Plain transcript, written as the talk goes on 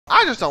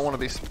I just don't want to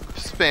be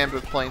spammed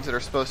with planes that are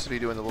supposed to be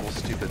doing the little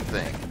stupid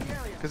thing.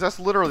 Because that's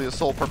literally the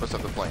sole purpose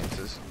of the planes,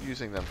 is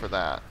using them for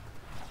that.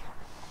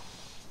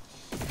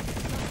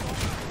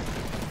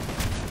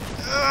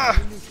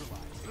 Ugh.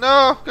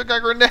 No! Good guy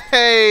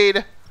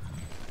grenade!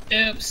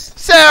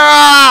 Oops.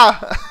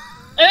 Sarah!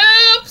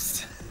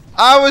 Oops!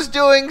 I was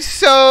doing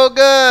so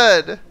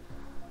good!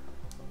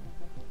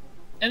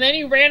 And then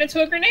you ran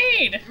into a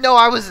grenade! No,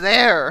 I was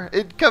there!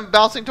 It come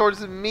bouncing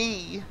towards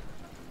me.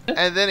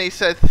 And then he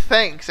said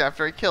thanks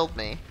after he killed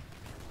me.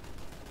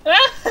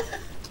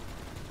 It's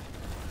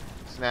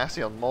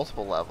nasty on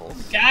multiple levels.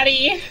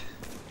 Gotti!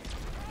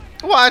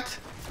 What?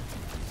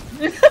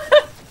 Come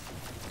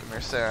here,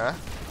 Sarah.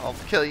 I'll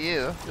kill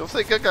you. You'll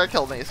say good guy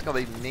killed me. It's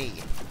gonna be me.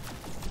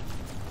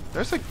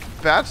 There's a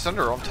bad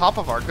Sunderer on top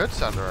of our good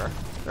Sunderer.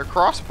 They're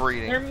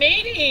crossbreeding. They're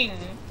mating!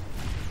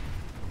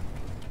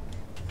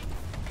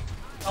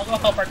 I'll go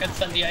help our good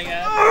Sunday, I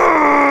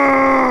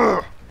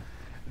guess.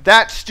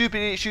 That stupid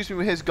idiot shoots me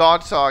with his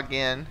God Saw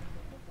again.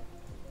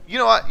 You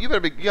know what? You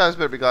guys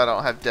better be glad I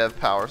don't have dev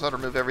powers. I'd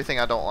remove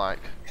everything I don't like.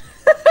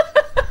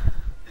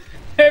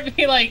 There'd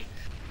be like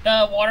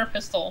the water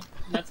pistol.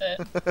 And that's it.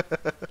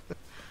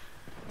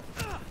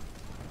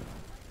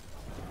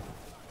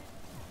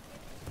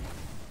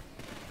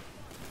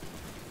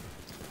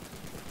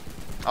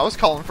 I was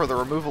calling for the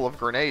removal of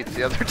grenades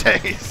the other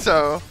day,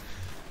 so...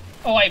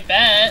 Oh, I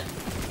bet.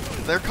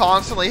 They're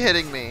constantly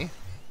hitting me.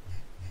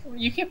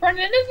 You keep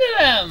running into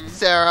them.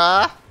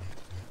 Sarah?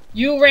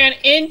 You ran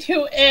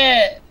into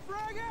it.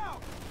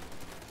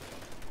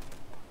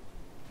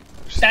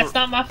 That's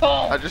not my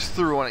fault. I just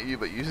threw one at you,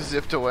 but you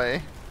zipped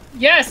away.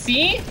 Yeah,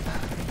 see?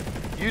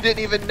 You didn't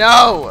even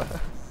know!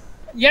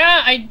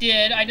 Yeah, I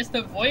did. I just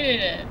avoided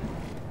it.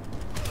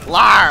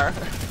 Liar!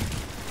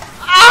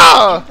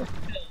 Oh!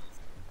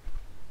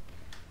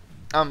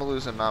 I'm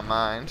losing my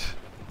mind.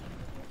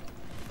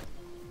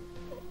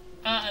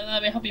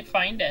 Let me help you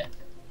find it.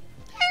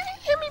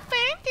 Let me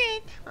find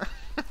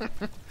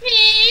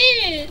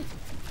it!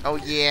 Oh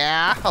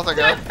yeah? How's that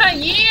go?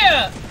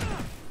 Yeah!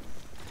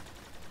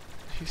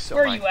 She's so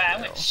Where are you at?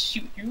 I'm gonna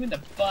shoot you in the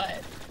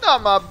butt.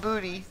 Not my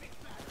booty.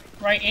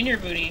 Right in your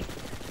booty.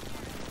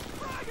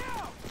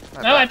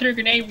 No, I threw a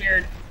grenade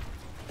weird.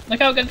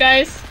 Look how good,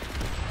 guys.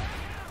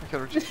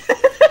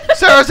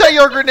 Sarah, is that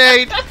your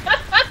grenade? Not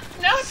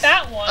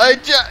that one.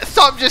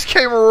 Something just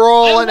came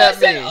rolling at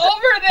me. It wasn't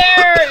over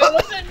there. It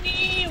wasn't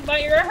me.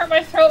 You're gonna hurt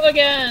my throat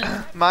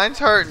again. Mine's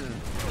hurting.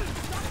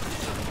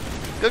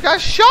 Good guy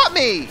shot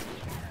me.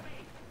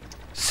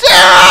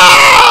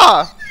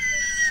 Sarah!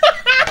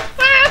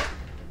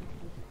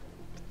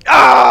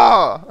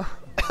 Ah!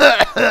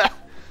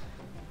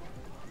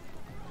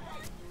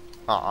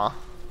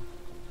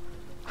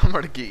 I'm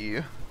gonna get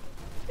you.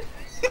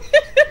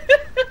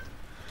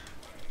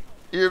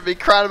 You're gonna be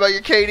crying about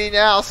your KD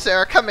now,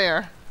 Sarah. Come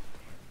here.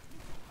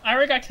 I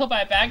already got killed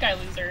by a bad guy,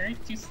 loser. You're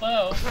too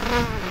slow.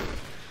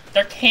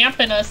 They're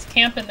camping us,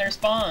 camping their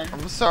spawn.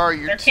 I'm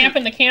sorry, they're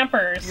camping the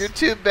campers. You're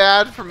too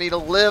bad for me to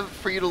live,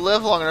 for you to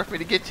live long enough for me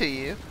to get to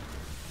you.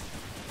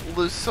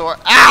 Loose sword.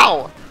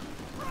 Ow!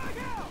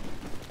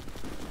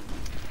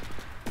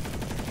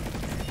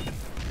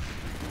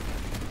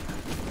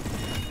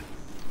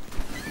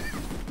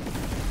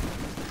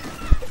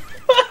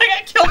 I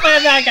got killed by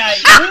a bad guy,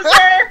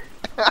 loser!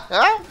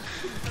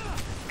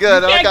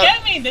 Good. You can't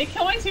get me. They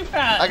kill me too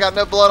fast. I got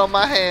no blood on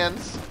my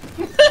hands.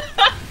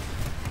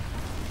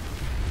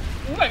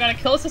 Ooh, I got a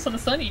kill assist on the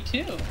Sunny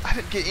too. I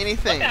didn't get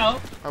anything. Look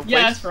out.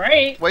 Yeah, that's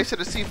right.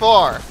 Wasted a C4.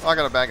 Oh, I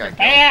got a bad guy.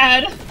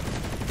 Bad.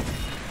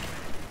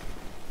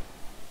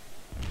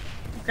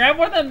 Grab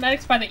one of the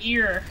medics by the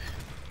ear.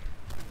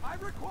 I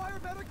require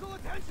medical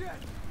attention.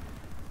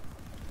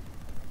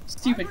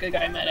 Stupid good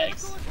guy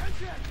medics.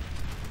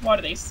 Why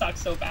do they suck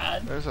so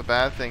bad? There's a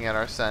bad thing at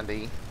our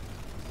Sunday.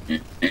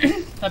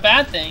 A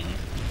bad thing?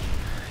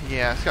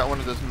 Yeah, it's got one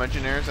of those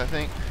Mudgeonaires, I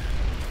think.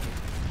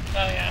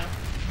 Oh yeah.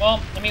 Well,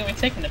 I mean, we've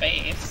taken the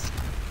base.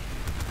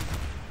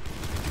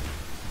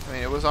 I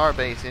mean, it was our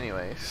base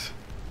anyways.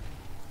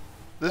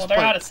 Well, they're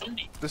out of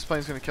Sunday. This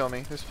plane's gonna kill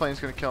me. This plane's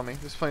gonna kill me.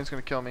 This plane's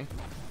gonna kill me.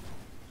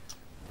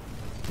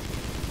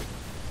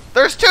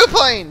 There's two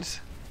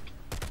planes!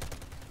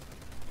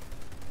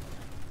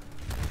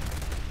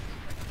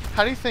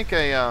 How do you think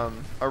a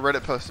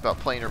Reddit post about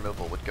plane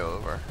removal would go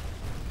over?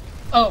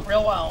 Oh,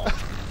 real well.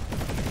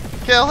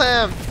 Kill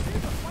him!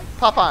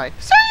 Popeye.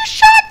 Sir, you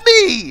shot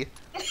me!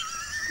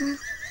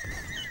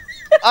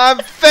 I'm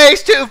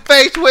face to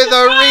face with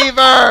a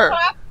Reaver!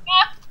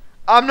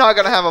 I'm not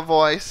gonna have a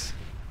voice.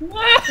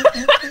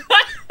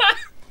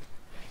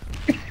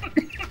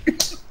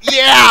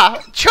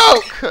 Yeah!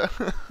 Choke!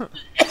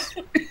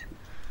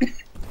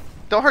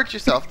 Don't hurt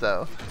yourself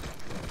though.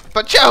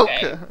 But choke!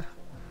 Okay.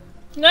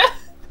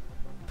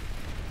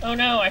 Oh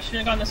no, I should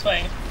have gone this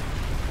way.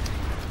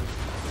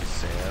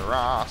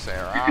 Sarah,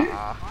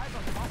 Sarah.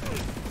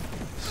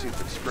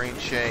 Stupid screen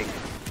shake.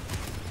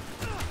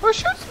 Who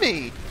shoots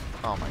me?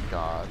 Oh my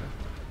god.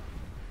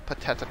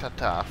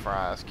 Patata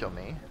fries kill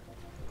me.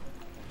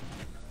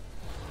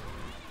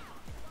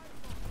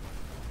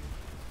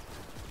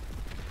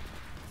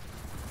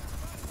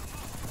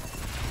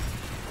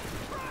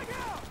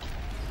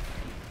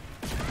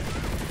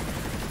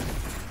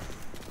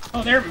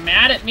 Oh, they're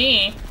mad at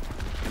me.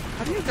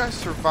 How do you guys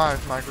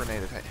survive my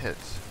grenade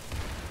hits?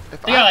 If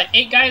They got like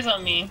 8 guys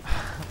on me.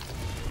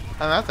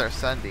 I'm out there,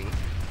 Sunday.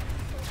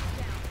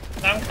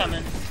 I'm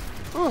coming.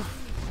 Whew.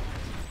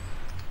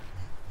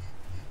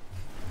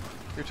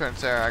 Your turn,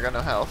 Sarah. I got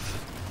no health.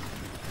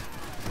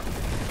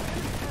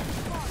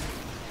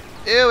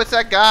 Ew, it's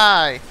that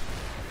guy.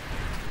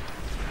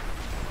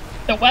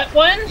 The wet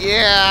one?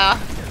 Yeah.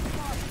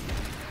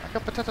 I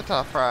got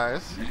potato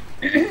fries.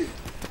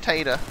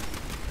 Potato.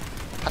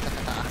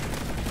 Ta-ta-ta-ta.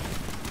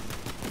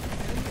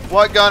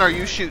 What gun are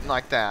you shooting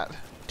like that?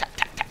 Ta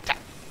ta ta ta.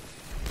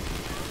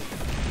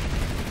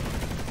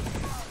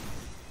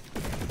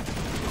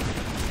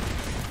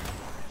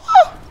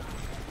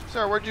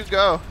 Sarah, where'd you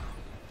go?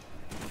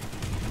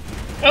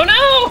 Oh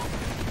no!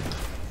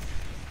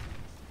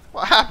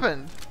 What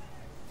happened?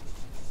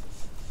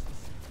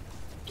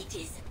 It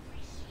is.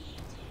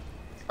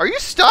 Are you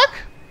stuck?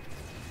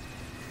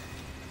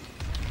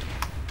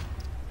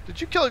 Did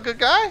you kill a good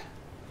guy?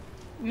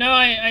 No,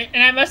 I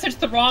messaged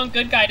the wrong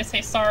good guy to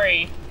say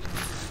sorry.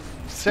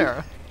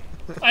 Sarah.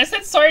 I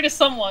said sorry to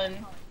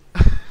someone.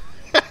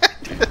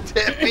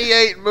 Hit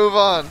B8 and move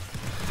on.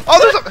 Oh,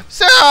 there's a...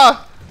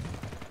 Sarah!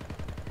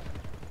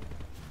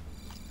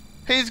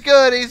 He's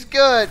good, he's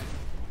good.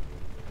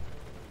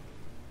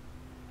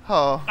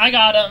 Oh. I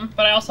got him,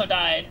 but I also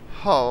died.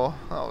 Oh,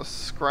 that was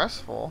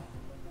stressful.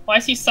 Why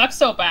does he suck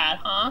so bad,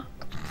 huh?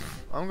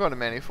 I'm going to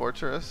Manny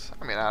Fortress.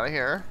 I mean, out of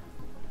here.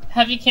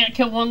 Heavy can't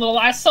kill one little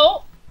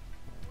assault?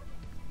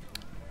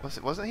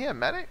 Wasn't he a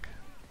medic?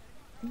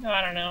 No,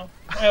 I don't know.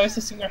 I always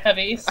assume they're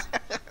heavies.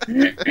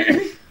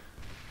 Makes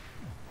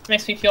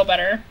me feel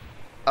better.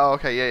 Oh,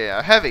 okay,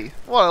 yeah. Heavy.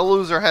 What a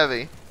loser,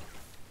 Heavy.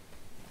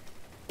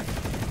 I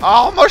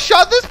almost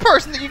shot this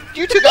person.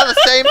 You two got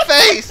the same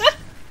face.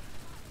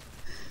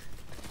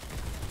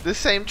 The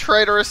same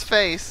traitorous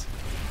face.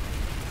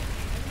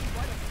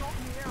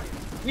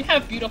 We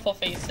have beautiful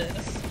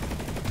faces.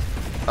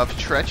 Of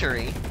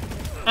treachery.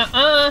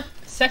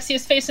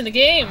 Sexiest face in the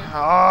game.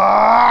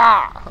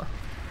 Ah!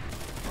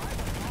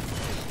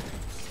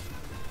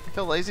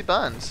 Kill lazy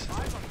buns.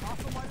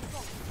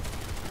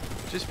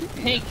 Just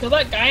Hey, kill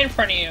that guy in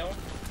front of you.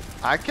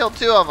 I killed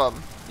 2 of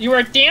them. You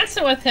were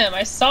dancing with him.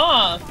 I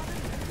saw.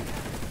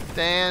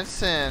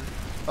 Dancing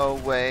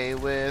away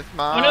with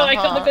my Oh no, I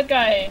killed the good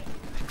guy.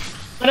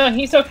 Oh no,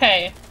 he's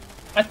okay.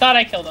 I thought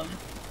I killed him.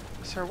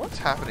 Sir, what's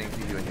happening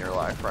to you in your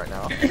life right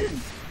now?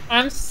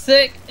 I'm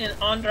sick and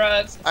on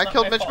drugs. It's I not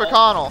killed my Mitch fault.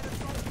 McConnell.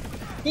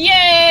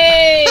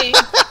 Yay!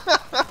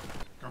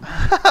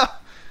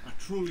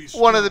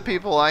 One of the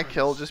people I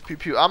killed just pew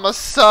pew. I'm a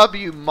sub,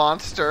 you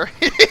monster.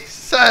 He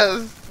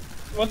says.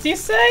 What's he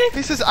say?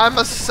 He says, I'm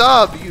a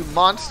sub, you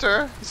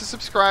monster. He's a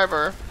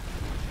subscriber.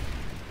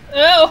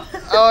 Oh,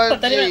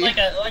 but that OMG. meant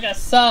like a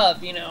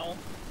sub, you know,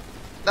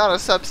 Not a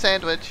sub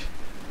sandwich.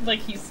 like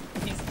he's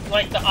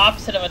like the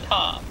opposite of a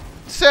top.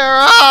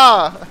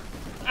 Sarah!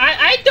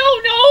 I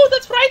don't know.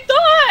 That's what I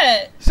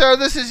thought. Sarah,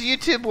 this is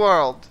YouTube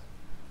world.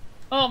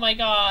 Oh my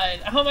god,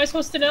 how am I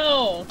supposed to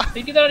know?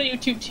 They do that on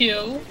YouTube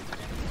too.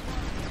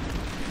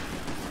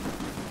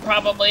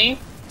 Probably.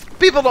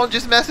 People don't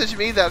just message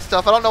me that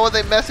stuff. I don't know what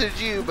they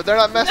message you, but they're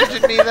not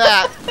messaging me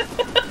that.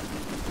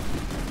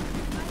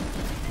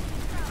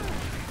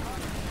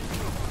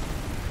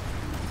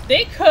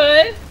 They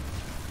could.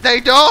 They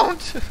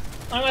don't.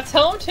 I'm gonna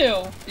tell them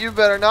to. You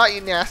better not,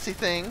 you nasty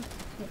thing.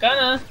 I'm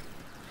gonna.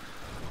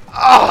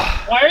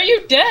 Ah, Why are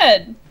you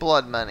dead?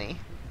 blood money.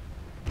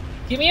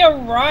 Give me a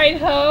ride,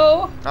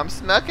 ho. I'm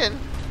smucking.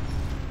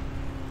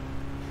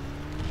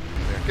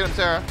 There, get him,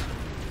 Sarah.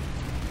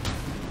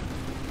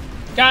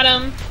 Got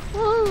him.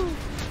 Woo.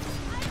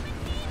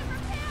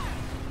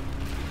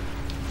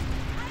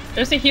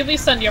 There's a Healy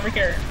Sunday over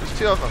here. There's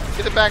 2 of them.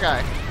 Get the bad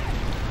guy.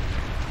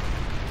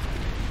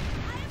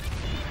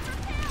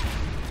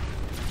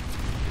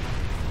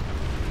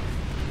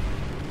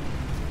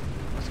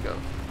 Let's go.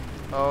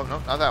 Oh, no,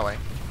 not that way.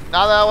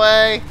 Not that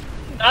way!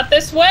 Not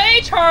this way,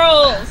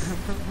 Charles.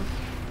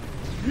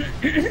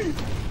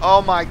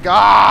 Oh my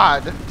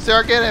god!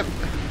 Sarah, get him!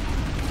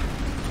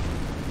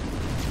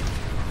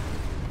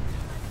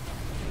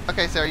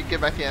 Okay, Sarah, you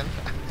get back in.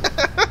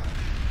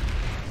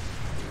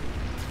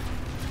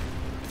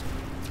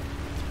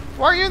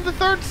 Why are you in the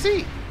 3rd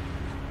seat?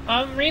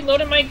 I'm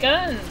reloading my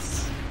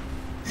guns.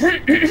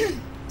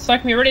 So I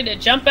can be ready to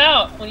jump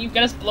out when you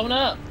get us blown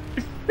up.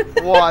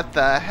 What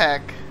the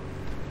heck?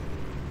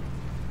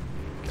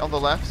 On the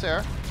left,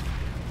 Sarah?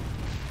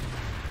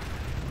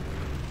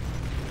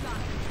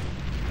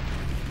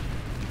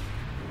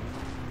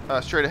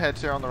 Straight ahead,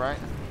 Sarah, on the right.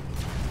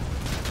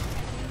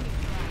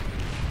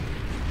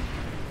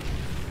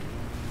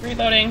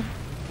 Reloading.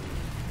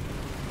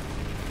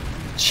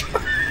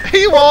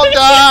 He won't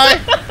die!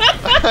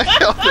 I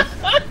killed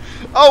him.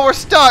 Oh, we're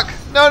stuck!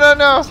 No, no,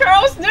 no!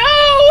 Charles,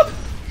 no!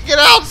 Get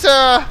out,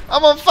 Sarah!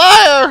 I'm on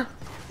fire!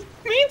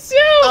 Me too!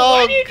 Oh,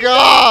 Why do you do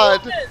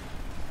God. that?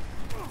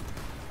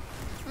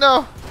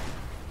 No!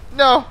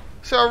 No!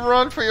 Sarah,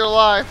 run for your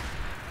life!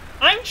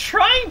 I'm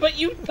trying, but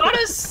you got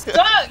us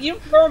stuck. You're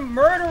a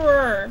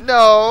murderer.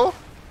 No.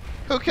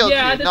 Who killed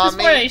Yeah, you? this Not is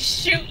me. why I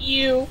shoot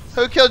you.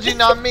 Who killed you?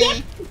 Not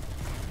me.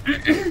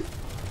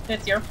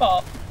 It's your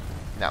fault.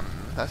 No,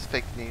 that's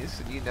fake news,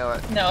 and you know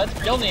it. No,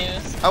 it's real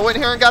news. I went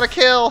here and got a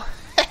kill.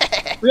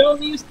 Real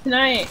news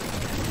tonight.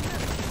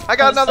 I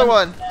got Oh, another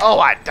one. something. Oh,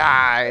 I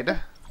died.